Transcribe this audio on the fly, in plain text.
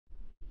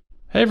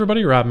Hey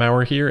everybody, Rob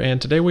Maurer here, and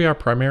today we are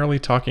primarily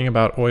talking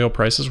about oil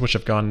prices which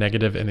have gone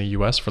negative in the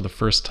US for the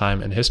first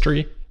time in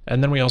history,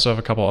 and then we also have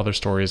a couple other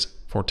stories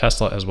for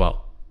Tesla as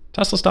well.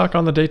 Tesla stock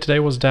on the day today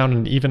was down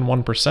an even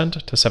 1%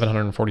 to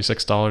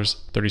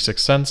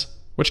 $746.36,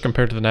 which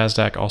compared to the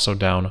Nasdaq also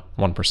down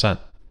 1%.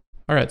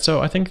 Alright,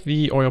 so I think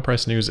the oil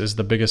price news is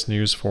the biggest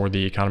news for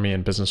the economy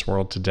and business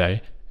world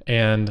today,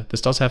 and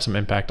this does have some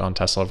impact on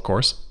Tesla of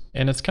course.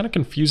 And it's kind of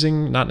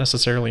confusing, not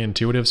necessarily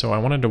intuitive, so I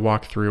wanted to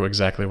walk through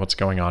exactly what's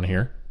going on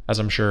here, as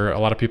I'm sure a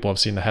lot of people have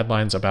seen the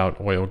headlines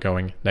about oil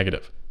going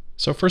negative.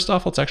 So first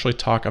off, let's actually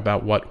talk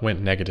about what went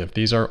negative.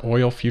 These are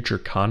oil future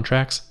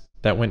contracts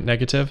that went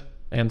negative,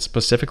 and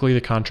specifically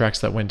the contracts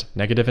that went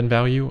negative in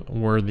value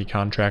were the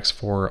contracts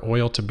for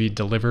oil to be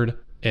delivered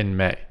in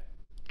May.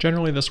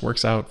 Generally, this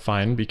works out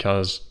fine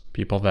because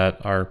people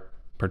that are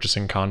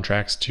purchasing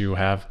contracts to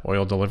have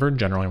oil delivered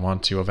generally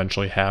want to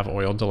eventually have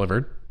oil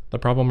delivered. The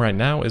problem right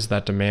now is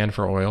that demand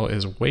for oil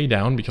is way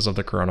down because of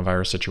the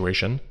coronavirus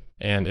situation,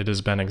 and it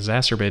has been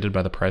exacerbated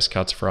by the price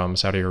cuts from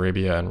Saudi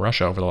Arabia and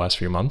Russia over the last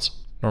few months.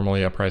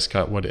 Normally a price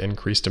cut would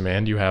increase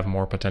demand. You have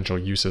more potential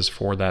uses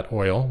for that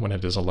oil when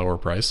it is a lower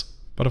price.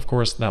 But of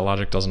course, that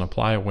logic doesn't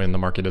apply when the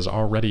market is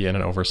already in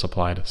an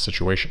oversupplied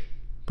situation.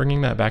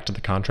 Bringing that back to the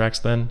contracts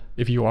then,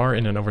 if you are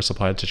in an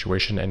oversupplied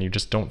situation and you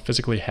just don't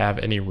physically have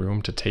any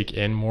room to take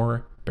in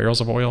more barrels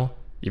of oil,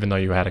 even though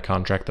you had a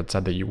contract that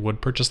said that you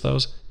would purchase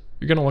those,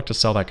 you're going to look to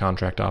sell that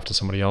contract off to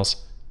somebody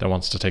else that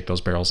wants to take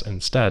those barrels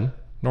instead.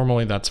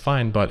 Normally that's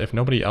fine, but if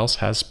nobody else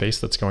has space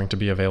that's going to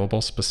be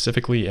available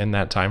specifically in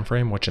that time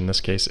frame, which in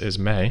this case is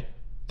May,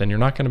 then you're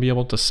not going to be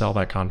able to sell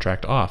that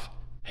contract off.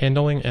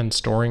 Handling and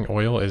storing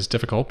oil is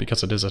difficult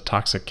because it is a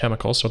toxic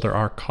chemical, so there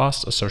are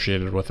costs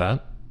associated with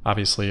that.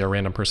 Obviously, a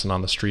random person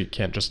on the street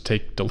can't just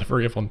take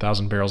delivery of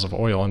 1,000 barrels of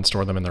oil and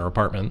store them in their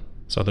apartment.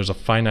 So there's a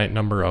finite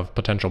number of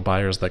potential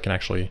buyers that can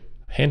actually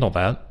handle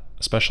that,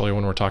 especially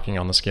when we're talking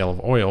on the scale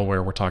of oil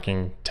where we're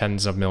talking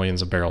tens of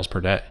millions of barrels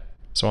per day.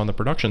 So on the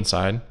production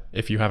side,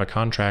 if you have a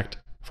contract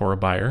for a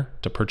buyer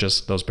to purchase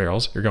those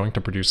barrels, you're going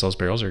to produce those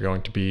barrels, you're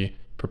going to be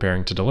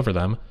preparing to deliver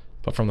them.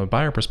 But from the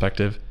buyer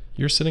perspective,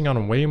 you're sitting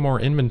on way more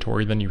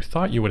inventory than you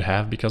thought you would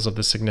have because of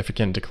the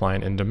significant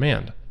decline in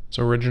demand.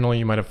 So originally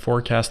you might have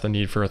forecast the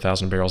need for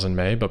 1,000 barrels in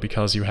May, but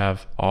because you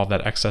have all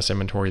that excess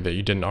inventory that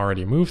you didn't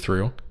already move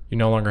through, you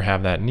no longer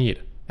have that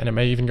need. And it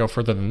may even go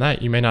further than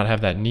that. You may not have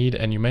that need,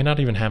 and you may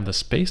not even have the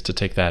space to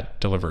take that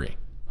delivery.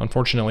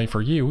 Unfortunately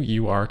for you,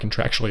 you are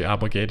contractually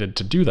obligated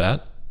to do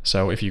that.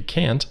 So if you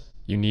can't,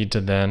 you need to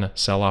then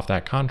sell off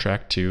that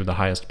contract to the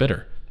highest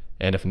bidder.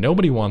 And if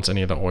nobody wants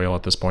any of the oil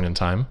at this point in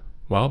time,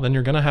 well, then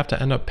you're going to have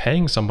to end up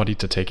paying somebody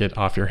to take it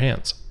off your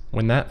hands.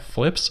 When that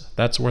flips,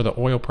 that's where the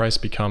oil price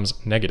becomes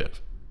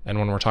negative. And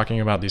when we're talking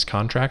about these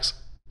contracts,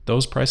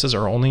 those prices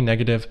are only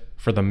negative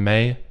for the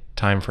May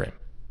timeframe.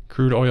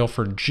 Crude oil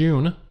for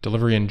June,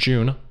 delivery in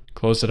June,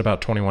 closed at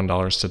about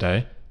 $21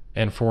 today,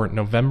 and for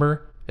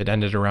November, it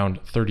ended around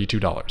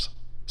 $32.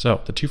 So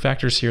the two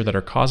factors here that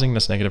are causing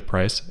this negative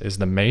price is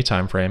the May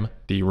timeframe,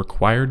 the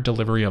required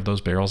delivery of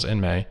those barrels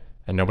in May,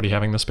 and nobody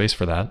having the space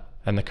for that,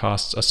 and the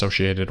costs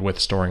associated with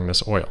storing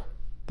this oil.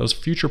 Those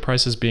future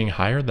prices being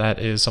higher, that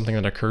is something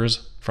that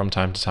occurs from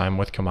time to time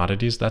with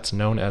commodities. That's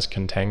known as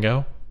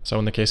contango. So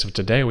in the case of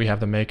today, we have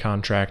the May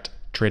contract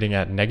trading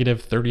at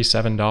negative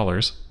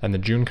 $37 and the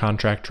June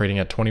contract trading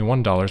at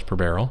 $21 per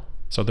barrel.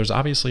 So there's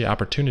obviously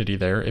opportunity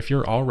there. If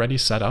you're already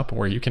set up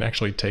where you can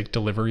actually take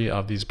delivery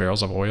of these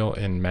barrels of oil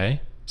in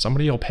May,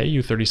 somebody will pay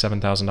you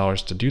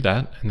 $37,000 to do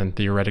that, and then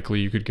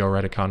theoretically you could go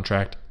write a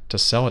contract to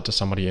sell it to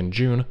somebody in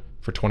June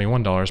for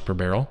 $21 per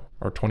barrel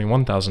or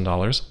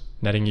 $21,000,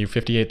 netting you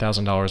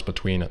 $58,000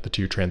 between the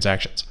two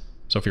transactions.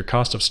 So if your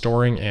cost of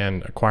storing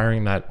and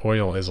acquiring that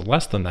oil is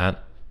less than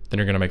that, then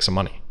you're going to make some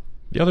money.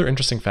 The other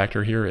interesting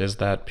factor here is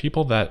that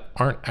people that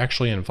aren't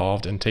actually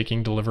involved in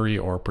taking delivery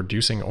or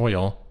producing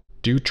oil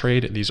do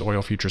trade these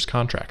oil futures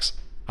contracts.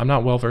 I'm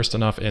not well versed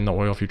enough in the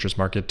oil futures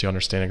market to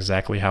understand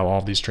exactly how all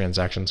of these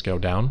transactions go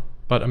down,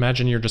 but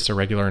imagine you're just a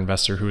regular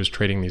investor who is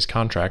trading these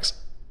contracts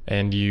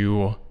and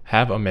you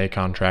have a May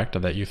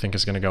contract that you think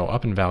is going to go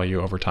up in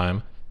value over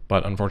time,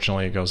 but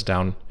unfortunately it goes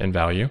down in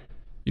value.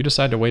 You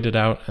decide to wait it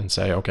out and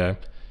say, okay,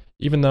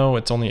 even though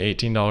it's only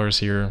 $18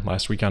 here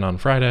last weekend on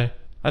Friday,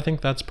 I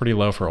think that's pretty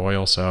low for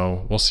oil,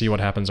 so we'll see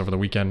what happens over the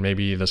weekend.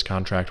 Maybe this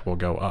contract will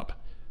go up.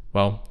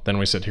 Well, then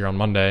we sit here on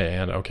Monday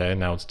and okay,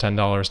 now it's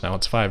 $10, now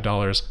it's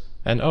 $5,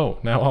 and oh,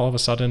 now all of a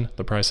sudden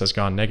the price has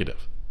gone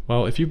negative.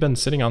 Well, if you've been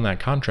sitting on that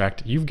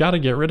contract, you've got to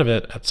get rid of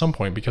it at some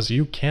point because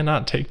you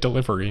cannot take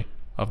delivery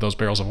of those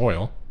barrels of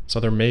oil. So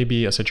there may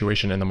be a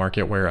situation in the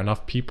market where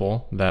enough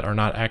people that are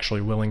not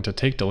actually willing to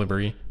take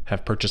delivery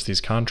have purchased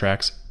these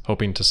contracts,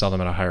 hoping to sell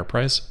them at a higher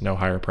price. No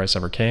higher price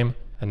ever came.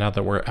 And now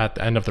that we're at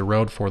the end of the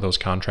road for those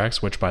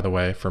contracts, which by the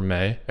way, for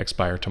May,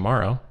 expire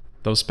tomorrow,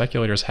 those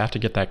speculators have to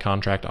get that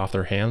contract off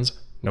their hands,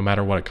 no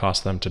matter what it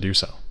costs them to do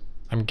so.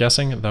 I'm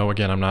guessing, though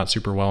again, I'm not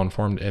super well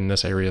informed in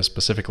this area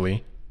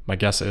specifically, my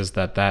guess is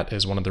that that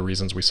is one of the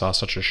reasons we saw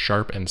such a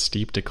sharp and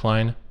steep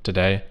decline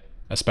today,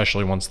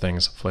 especially once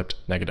things flipped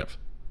negative.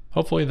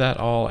 hopefully that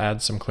all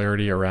adds some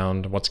clarity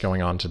around what's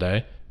going on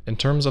today. In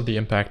terms of the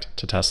impact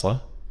to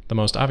Tesla, the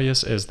most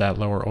obvious is that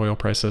lower oil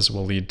prices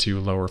will lead to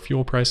lower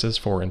fuel prices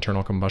for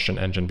internal combustion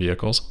engine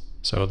vehicles.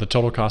 So the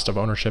total cost of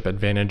ownership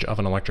advantage of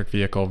an electric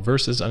vehicle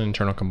versus an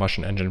internal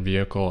combustion engine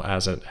vehicle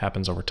as it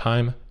happens over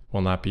time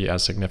will not be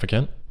as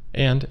significant.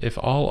 And if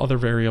all other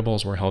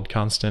variables were held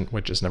constant,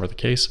 which is never the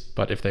case,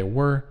 but if they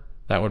were,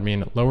 that would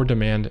mean lower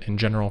demand in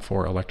general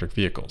for electric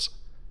vehicles.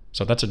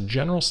 So that's a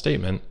general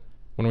statement.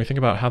 When we think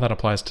about how that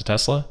applies to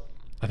Tesla,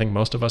 I think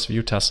most of us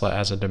view Tesla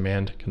as a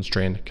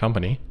demand-constrained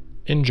company.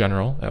 In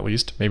general, at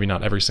least, maybe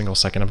not every single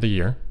second of the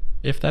year.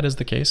 If that is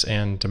the case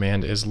and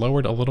demand is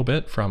lowered a little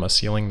bit from a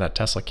ceiling that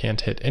Tesla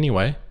can't hit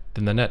anyway,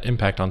 then the net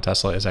impact on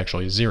Tesla is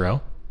actually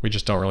zero. We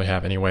just don't really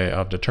have any way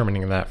of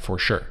determining that for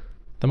sure.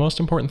 The most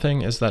important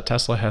thing is that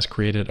Tesla has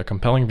created a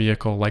compelling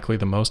vehicle, likely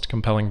the most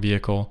compelling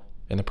vehicle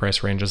in the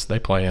price ranges they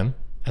play in.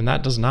 And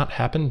that does not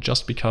happen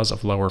just because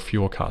of lower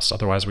fuel costs.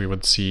 Otherwise, we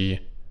would see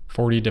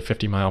 40 to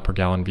 50 mile per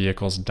gallon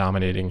vehicles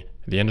dominating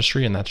the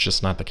industry, and that's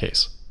just not the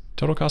case.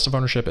 Total cost of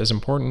ownership is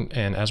important,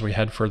 and as we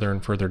head further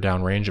and further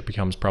downrange, it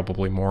becomes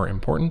probably more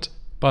important.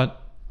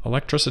 But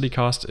electricity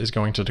cost is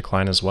going to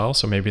decline as well,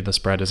 so maybe the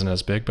spread isn't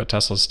as big, but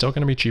Tesla's still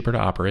going to be cheaper to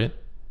operate.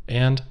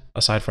 And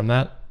aside from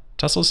that,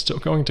 Tesla's still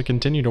going to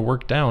continue to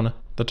work down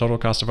the total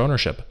cost of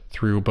ownership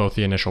through both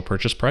the initial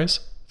purchase price,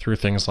 through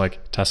things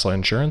like Tesla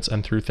insurance,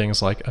 and through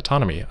things like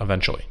autonomy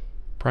eventually.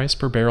 Price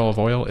per barrel of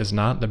oil is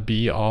not the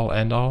be-all,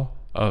 end-all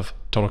of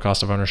total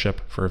cost of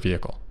ownership for a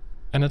vehicle.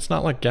 And it's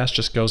not like gas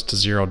just goes to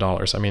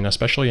 $0. I mean,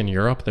 especially in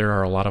Europe, there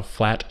are a lot of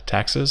flat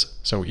taxes.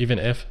 So even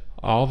if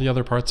all the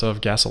other parts of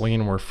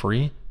gasoline were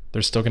free,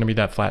 there's still going to be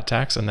that flat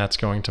tax, and that's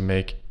going to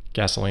make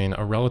gasoline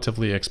a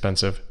relatively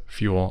expensive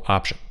fuel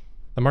option.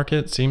 The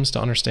market seems to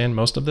understand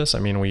most of this. I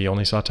mean, we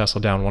only saw Tesla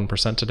down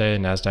 1% today,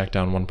 NASDAQ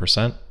down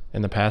 1%.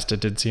 In the past,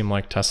 it did seem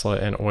like Tesla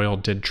and oil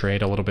did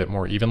trade a little bit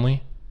more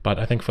evenly, but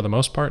I think for the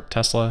most part,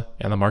 Tesla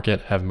and the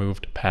market have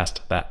moved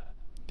past that.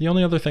 The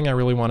only other thing I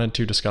really wanted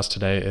to discuss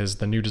today is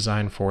the new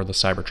design for the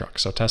Cybertruck.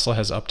 So Tesla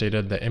has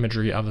updated the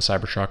imagery of the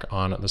Cybertruck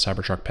on the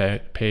Cybertruck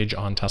page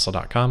on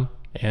Tesla.com,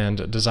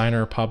 and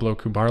designer Pablo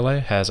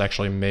Cubarle has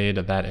actually made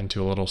that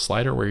into a little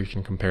slider where you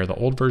can compare the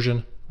old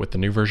version with the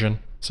new version.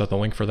 So the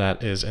link for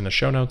that is in the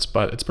show notes,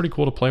 but it's pretty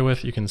cool to play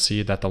with. You can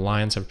see that the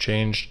lines have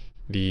changed.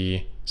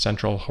 The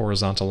central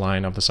horizontal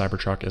line of the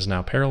Cybertruck is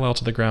now parallel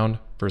to the ground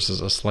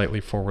versus a slightly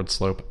forward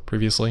slope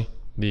previously.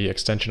 The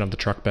extension of the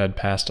truck bed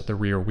past the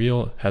rear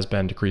wheel has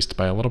been decreased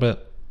by a little bit,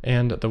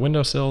 and the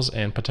windowsills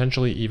and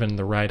potentially even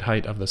the ride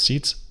height of the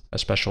seats,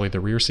 especially the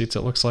rear seats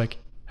it looks like,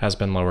 has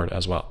been lowered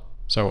as well.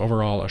 So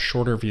overall, a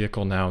shorter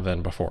vehicle now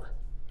than before.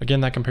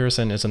 Again, that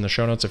comparison is in the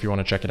show notes if you want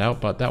to check it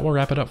out, but that will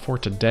wrap it up for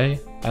today.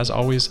 As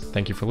always,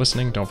 thank you for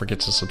listening. Don't forget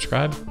to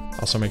subscribe.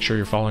 Also, make sure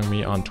you're following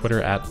me on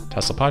Twitter at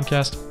Tesla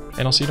Podcast,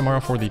 and I'll see you tomorrow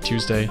for the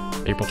Tuesday,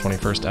 April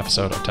 21st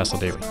episode of Tesla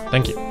Daily.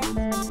 Thank you.